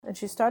and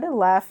she started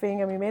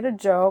laughing and we made a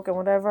joke and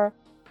whatever.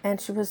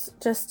 And she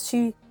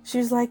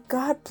was like,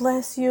 God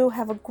bless you,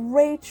 have a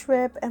great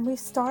trip. And we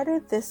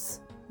started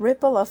this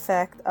ripple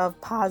effect of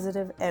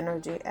positive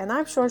energy. And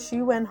I'm sure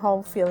she went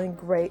home feeling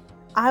great.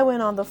 I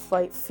went on the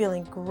flight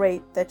feeling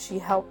great that she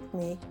helped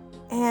me.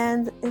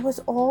 And it was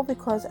all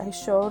because I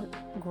showed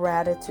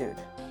gratitude.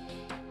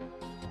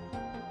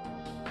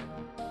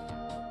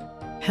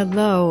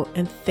 Hello,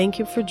 and thank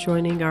you for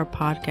joining our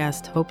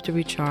podcast, Hope to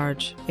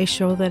Recharge, a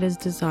show that is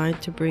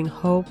designed to bring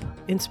hope,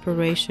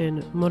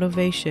 inspiration,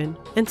 motivation,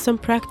 and some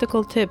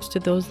practical tips to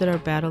those that are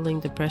battling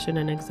depression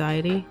and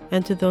anxiety,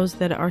 and to those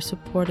that are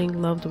supporting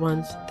loved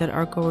ones that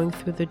are going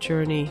through the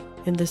journey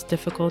in this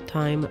difficult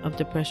time of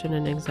depression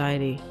and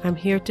anxiety. I'm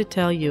here to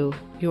tell you,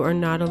 you are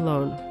not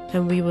alone,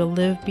 and we will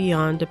live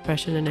beyond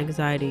depression and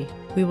anxiety.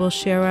 We will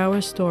share our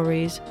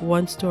stories,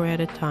 one story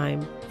at a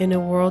time, in a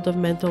world of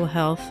mental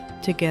health.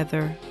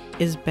 Together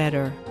is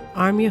better.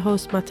 I'm your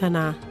host,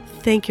 Matana.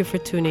 Thank you for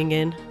tuning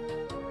in.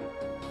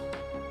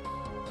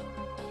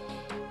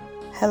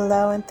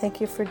 Hello, and thank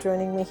you for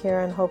joining me here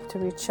on Hope to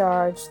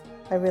Recharge.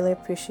 I really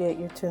appreciate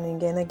you tuning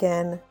in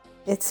again.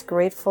 It's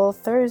Grateful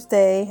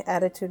Thursday,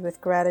 Attitude with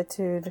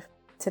Gratitude.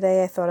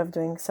 Today I thought of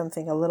doing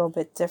something a little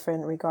bit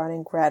different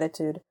regarding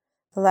gratitude.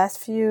 The last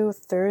few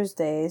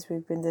Thursdays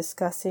we've been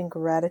discussing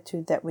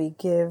gratitude that we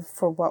give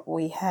for what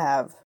we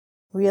have.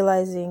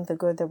 Realizing the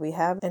good that we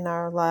have in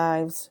our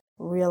lives,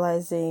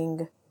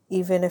 realizing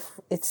even if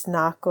it's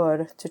not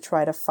good to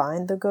try to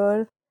find the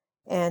good,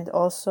 and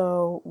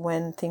also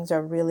when things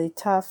are really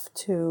tough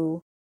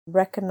to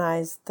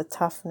recognize the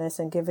toughness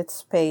and give it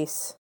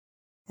space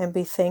and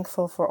be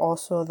thankful for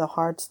also the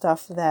hard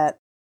stuff that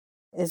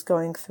is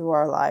going through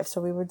our lives.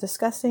 So we were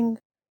discussing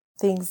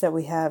things that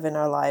we have in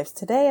our lives.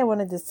 Today I want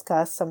to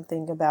discuss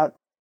something about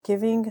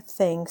giving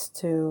thanks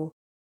to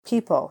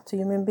people, to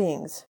human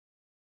beings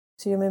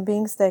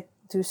that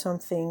do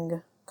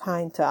something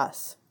kind to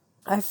us.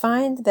 I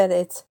find that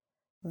it's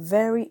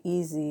very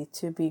easy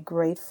to be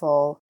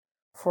grateful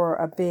for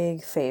a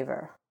big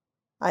favor.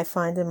 I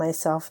find in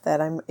myself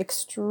that I'm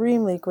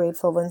extremely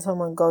grateful when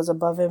someone goes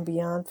above and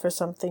beyond for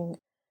something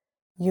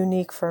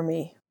unique for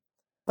me.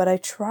 But I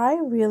try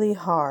really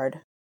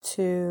hard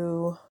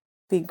to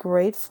be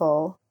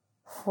grateful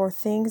for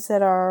things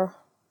that are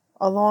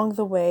along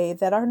the way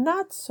that are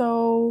not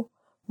so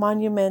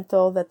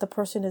monumental, that the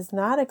person is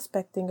not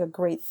expecting a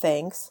great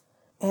thanks,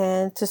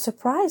 and to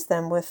surprise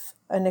them with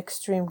an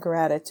extreme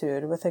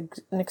gratitude, with an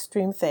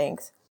extreme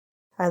thanks.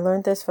 I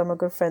learned this from a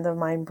good friend of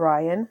mine,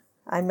 Brian.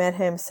 I met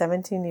him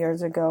 17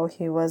 years ago.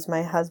 He was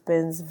my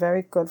husband's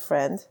very good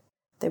friend.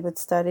 They would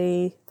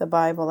study the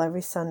Bible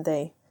every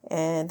Sunday,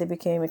 and they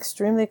became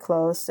extremely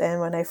close.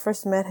 And when I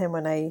first met him,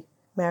 when I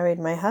married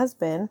my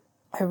husband,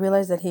 I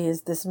realized that he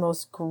is this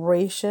most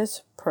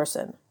gracious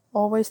person.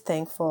 Always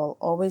thankful,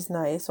 always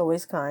nice,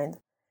 always kind.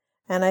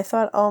 And I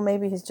thought, oh,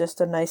 maybe he's just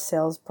a nice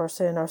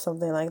salesperson or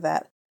something like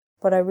that.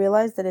 But I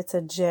realized that it's a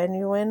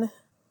genuine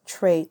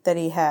trait that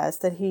he has,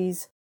 that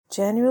he's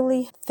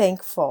genuinely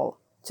thankful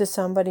to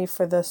somebody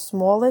for the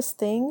smallest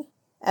thing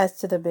as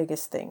to the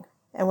biggest thing.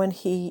 And when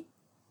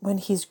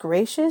he's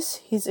gracious,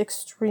 he's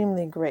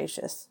extremely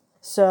gracious.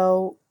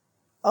 So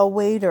a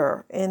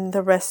waiter in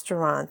the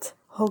restaurant,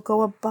 he'll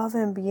go above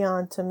and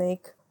beyond to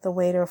make the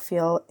waiter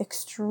feel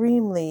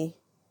extremely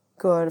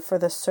good for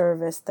the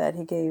service that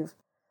he gave.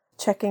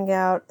 Checking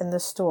out in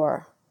the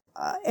store,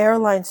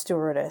 airline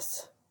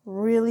stewardess,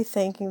 really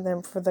thanking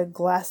them for the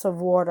glass of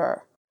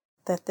water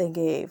that they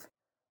gave.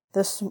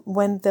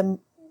 When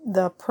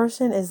the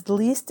person is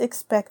least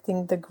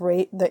expecting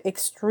the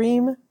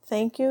extreme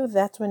thank you,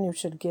 that's when you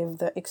should give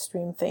the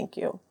extreme thank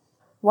you.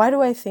 Why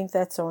do I think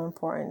that's so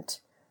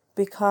important?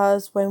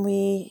 Because when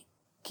we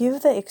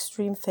give the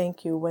extreme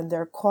thank you, when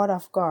they're caught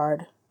off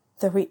guard,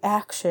 the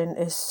reaction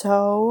is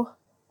so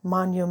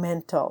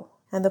monumental.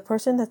 And the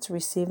person that's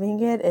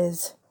receiving it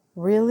is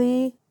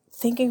really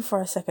thinking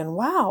for a second,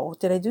 wow,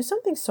 did I do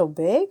something so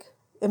big?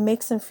 It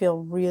makes them feel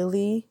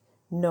really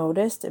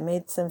noticed. It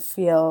makes them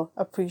feel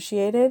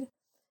appreciated.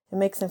 It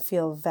makes them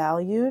feel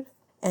valued.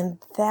 And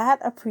that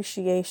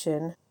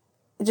appreciation,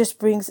 it just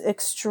brings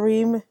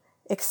extreme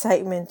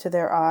excitement to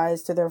their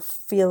eyes, to their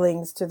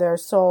feelings, to their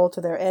soul,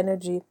 to their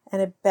energy,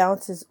 and it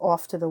bounces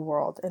off to the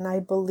world. And I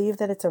believe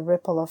that it's a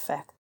ripple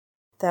effect.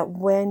 That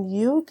when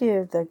you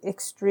give the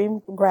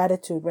extreme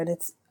gratitude, when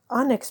it's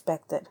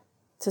unexpected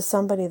to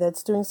somebody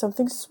that's doing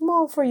something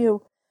small for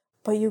you,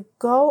 but you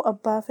go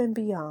above and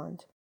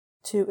beyond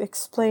to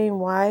explain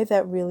why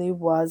that really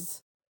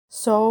was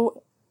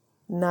so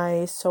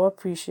nice, so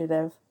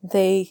appreciative,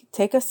 they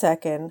take a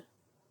second,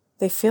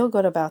 they feel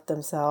good about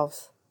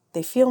themselves,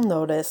 they feel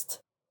noticed,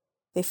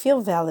 they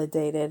feel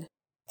validated,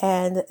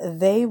 and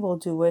they will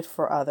do it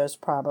for others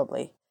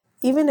probably.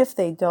 Even if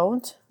they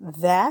don't,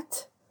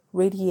 that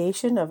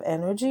radiation of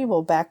energy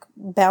will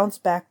bounce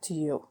back to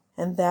you.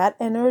 And that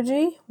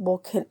energy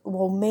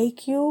will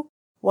make you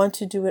want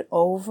to do it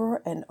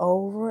over and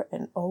over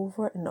and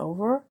over and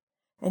over.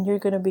 And you're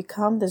going to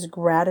become this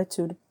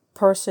gratitude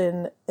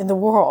person in the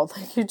world.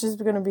 You're just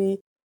going to be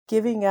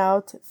giving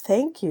out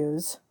thank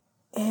yous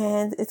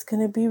and it's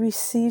going to be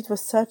received with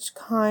such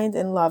kind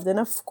and love. And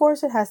of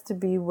course, it has to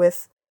be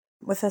with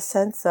a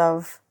sense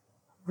of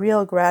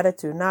real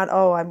gratitude, not,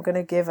 oh, I'm going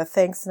to give a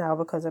thanks now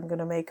because I'm going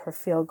to make her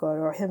feel good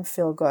or him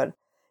feel good.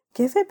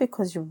 Give it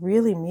because you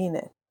really mean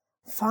it.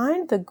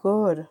 Find the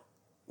good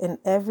in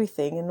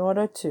everything in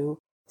order to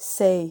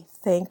say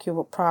thank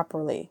you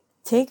properly.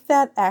 Take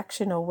that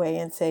action away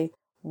and say,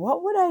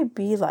 what would I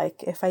be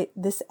like if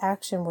this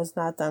action was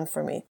not done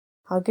for me?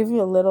 I'll give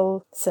you a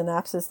little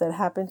synopsis that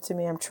happened to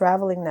me. I'm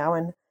traveling now,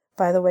 and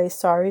by the way,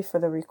 sorry for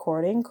the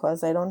recording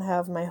because I don't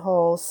have my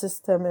whole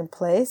system in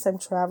place. I'm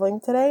traveling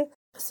today,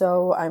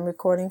 so I'm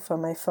recording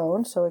from my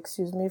phone, so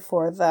excuse me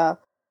for the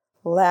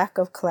lack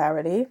of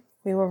clarity.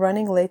 We were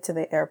running late to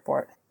the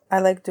airport. I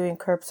like doing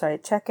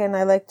curbside check-in.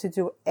 I like to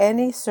do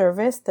any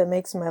service that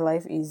makes my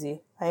life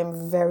easy. I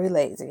am very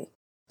lazy.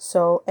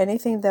 So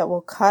anything that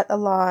will cut a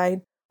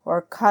line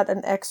or cut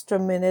an extra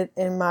minute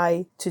in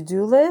my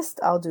to-do list,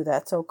 I'll do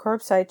that. So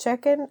curbside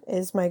check-in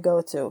is my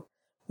go-to.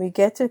 We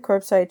get to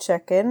curbside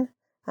check-in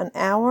an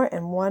hour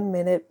and 1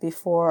 minute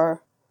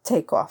before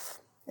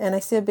takeoff. And I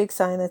see a big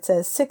sign that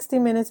says 60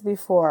 minutes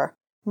before.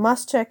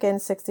 Must check in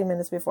 60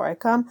 minutes before I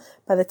come.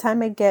 By the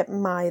time I get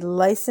my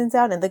license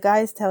out, and the guy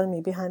is telling me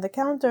behind the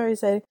counter, he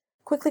said,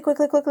 quickly,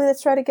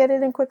 let's try to get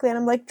it in quickly. And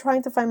I'm like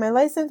trying to find my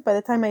license. By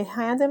the time I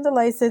hand him the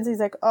license, he's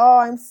like, oh,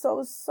 I'm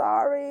so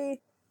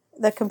sorry.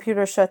 The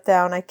computer shut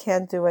down. I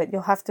can't do it.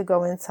 You'll have to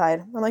go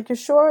inside. I'm like, you're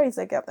sure? He's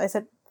like, yep. I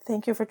said,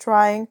 thank you for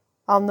trying.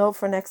 I'll note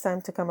for next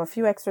time to come a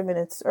few extra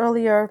minutes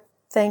earlier.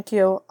 Thank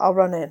you. I'll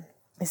run in.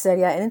 He said,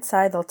 yeah,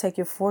 inside they'll take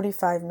you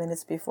 45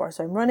 minutes before.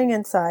 So I'm running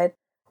inside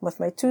with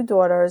my 2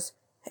 daughters,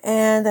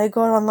 and I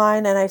go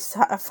online and I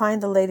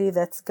find the lady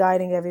that's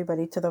guiding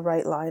everybody to the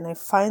right line. I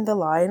find the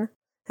line,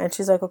 and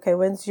she's like, okay,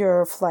 when's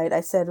your flight?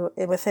 I said,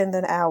 within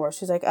an hour.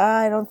 She's like,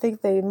 I don't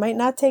think they might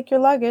not take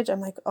your luggage.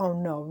 I'm like, oh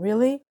no,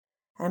 really?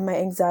 And my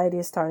anxiety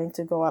is starting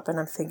to go up, and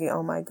I'm thinking,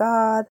 oh my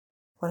God,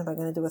 what am I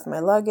going to do with my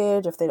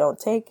luggage if they don't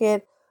take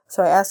it?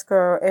 So I ask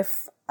her,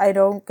 if I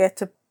don't get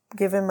to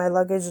give in my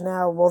luggage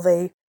now, will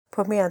they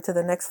put me onto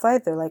the next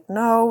flight? They're like,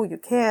 no, you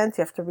can't.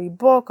 You have to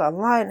rebook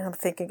online. And I'm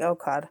thinking, oh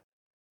God,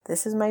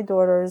 this is my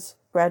daughter's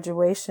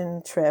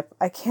graduation trip.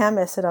 I can't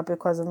mess it up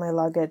because of my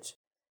luggage.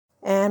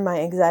 And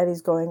my anxiety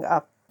is going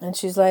up. And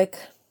she's like,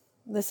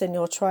 listen,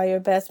 you'll try your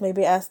best.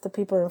 Maybe ask the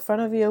people in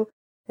front of you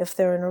if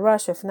they're in a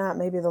rush. If not,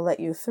 maybe they'll let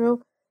you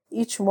through.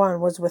 Each one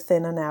was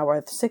within an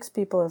hour. 6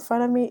 people in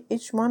front of me,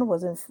 each one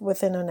was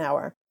within an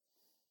hour.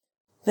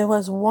 There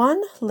was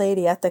one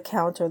lady at the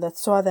counter that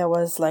saw that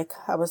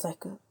I was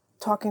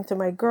talking to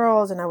my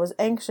girls and I was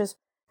anxious,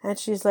 and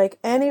she's like,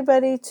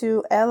 anybody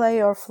to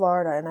LA or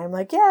Florida? And I'm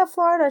like, yeah,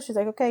 Florida. She's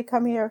like, okay,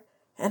 come here.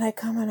 And I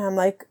come and I'm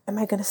like, am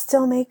I going to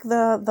still make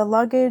the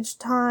luggage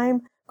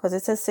time? Because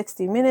it says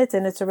 60 minutes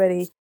and it's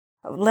already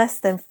less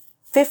than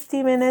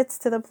 50 minutes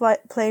to the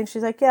plane.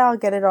 She's like, yeah, I'll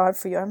get it on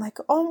for you. I'm like,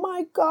 oh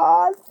my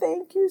God,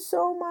 thank you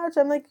so much.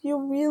 I'm like, you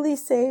really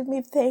saved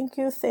me. Thank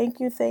you, thank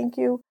you, thank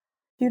you.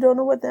 You don't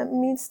know what that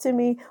means to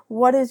me.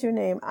 What is your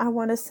name? I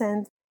want to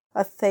send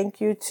a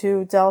thank you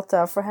to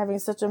Delta for having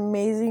such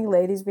amazing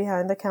ladies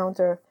behind the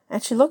counter.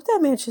 And she looked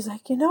at me and she's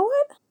like, you know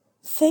what?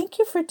 Thank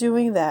you for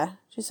doing that.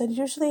 She said,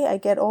 usually I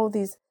get all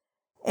these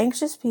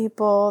anxious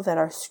people that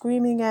are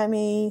screaming at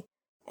me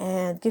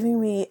and giving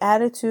me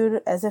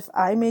attitude as if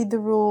I made the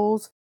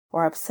rules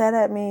or upset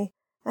at me.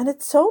 And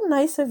it's so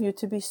nice of you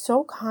to be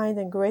so kind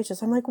and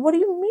gracious. I'm like, what do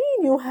you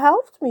mean? You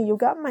helped me. You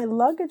got my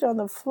luggage on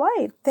the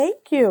flight.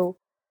 Thank you.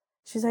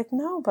 She's like,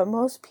 no, but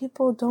most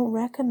people don't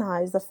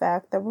recognize the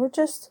fact that we're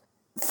just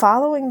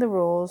following the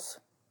rules,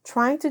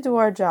 trying to do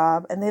our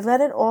job, and they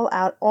let it all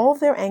out, all of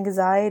their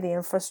anxiety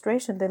and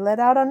frustration, they let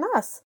out on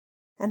us.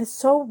 And it's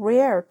so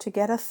rare to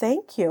get a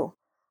thank you.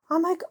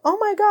 I'm like, oh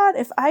my God,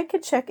 if I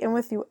could check in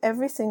with you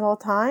every single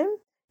time,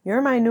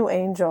 you're my new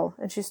angel.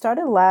 And she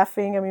started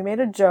laughing and we made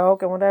a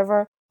joke and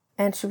whatever.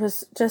 And she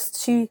was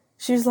just,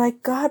 she's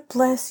like, God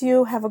bless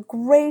you, have a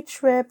great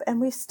trip. And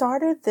we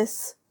started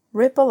this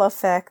ripple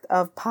effect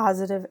of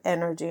positive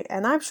energy.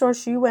 And I'm sure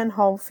she went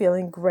home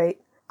feeling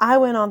great. I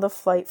went on the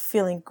flight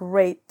feeling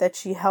great that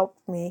she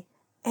helped me.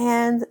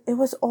 And it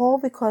was all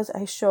because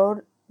I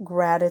showed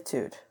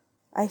gratitude.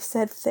 I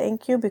said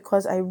thank you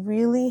because I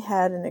really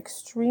had an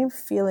extreme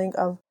feeling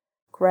of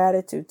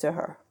gratitude to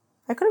her.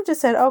 I could have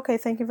just said, okay,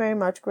 thank you very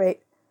much.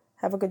 Great.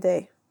 Have a good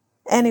day.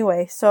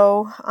 Anyway,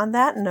 so on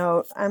that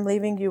note, I'm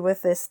leaving you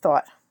with this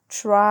thought.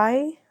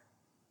 Try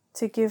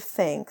to give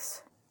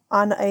thanks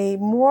on a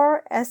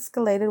more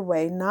escalated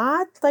way,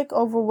 not like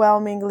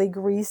overwhelmingly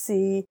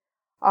greasy,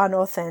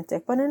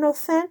 unauthentic, but an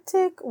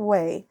authentic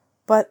way,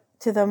 but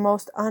to the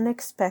most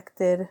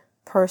unexpected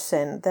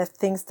person that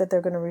thinks that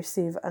they're going to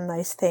receive a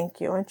nice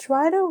thank you, and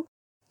try to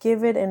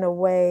give it in a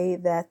way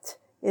that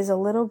is a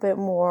little bit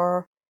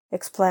more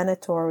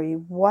explanatory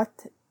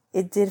what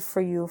it did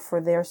for you,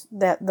 for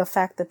the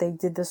fact that they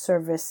did the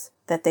service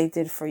that they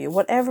did for you,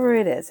 whatever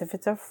it is. If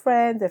it's a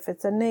friend, if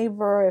it's a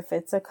neighbor, if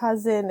it's a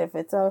cousin, if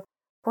it's a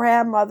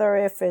grandmother,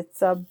 if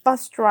it's a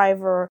bus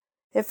driver,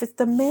 if it's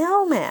the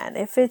mailman,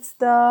 if it's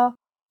the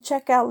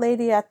checkout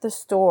lady at the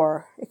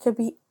store. It could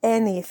be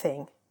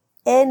anything.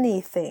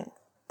 Anything.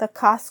 The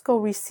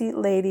Costco receipt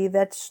lady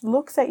that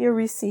looks at your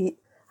receipt.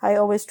 I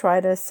always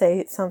try to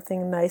say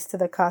something nice to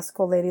the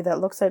Costco lady that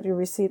looks at your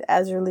receipt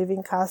as you're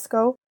leaving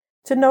Costco,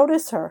 to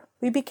notice her.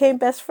 We became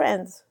best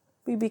friends.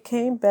 We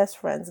became best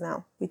friends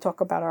now. We talk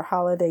about our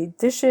holiday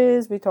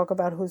dishes. We talk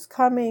about who's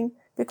coming,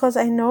 because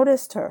I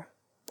noticed her.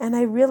 And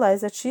I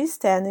realized that she's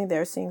standing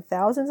there seeing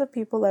thousands of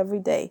people every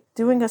day,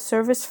 doing a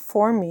service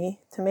for me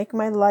to make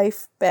my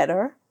life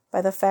better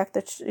by the fact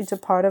that she's a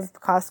part of the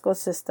Costco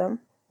system.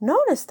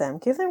 Notice them.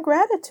 Give them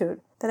gratitude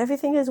that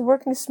everything is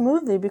working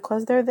smoothly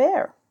because they're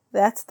there.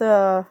 That's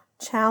the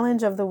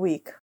challenge of the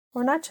week.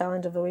 Or not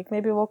challenge of the week.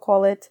 Maybe we'll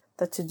call it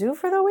the to-do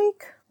for the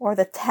week or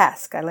the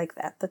task. I like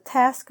that. The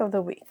task of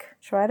the week.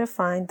 Try to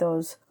find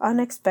those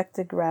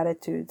unexpected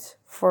gratitudes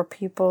for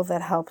people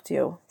that helped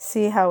you.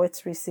 See how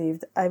it's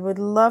received. I would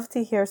love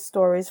to hear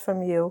stories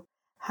from you,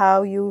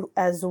 how you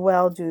as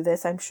well do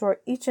this. I'm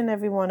sure each and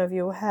every one of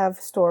you have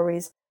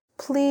stories.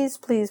 Please,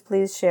 please,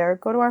 please share.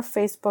 Go to our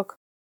Facebook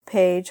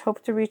page,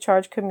 Hope to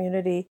Recharge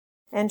Community,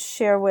 and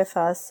share with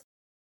us.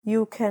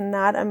 You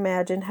cannot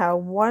imagine how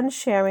one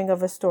sharing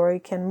of a story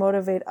can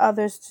motivate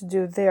others to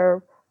do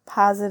their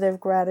positive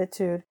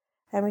gratitude,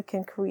 and we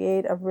can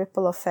create a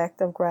ripple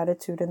effect of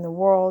gratitude in the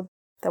world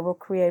that will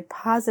create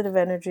positive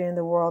energy in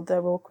the world,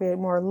 that will create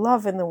more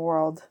love in the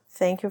world.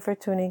 Thank you for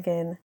tuning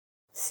in.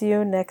 See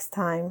you next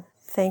time.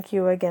 Thank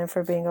you again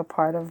for being a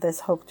part of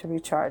this Hope to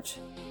Recharge.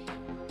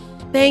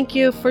 Thank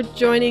you for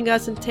joining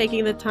us and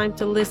taking the time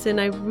to listen.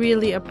 I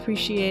really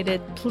appreciate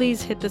it.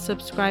 Please hit the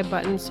subscribe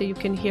button so you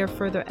can hear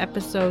further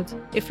episodes.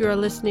 If you are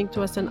listening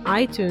to us on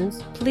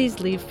iTunes, please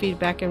leave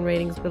feedback and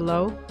ratings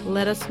below.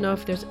 Let us know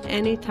if there's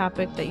any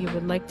topic that you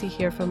would like to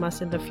hear from us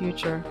in the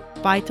future.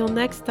 Bye till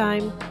next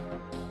time.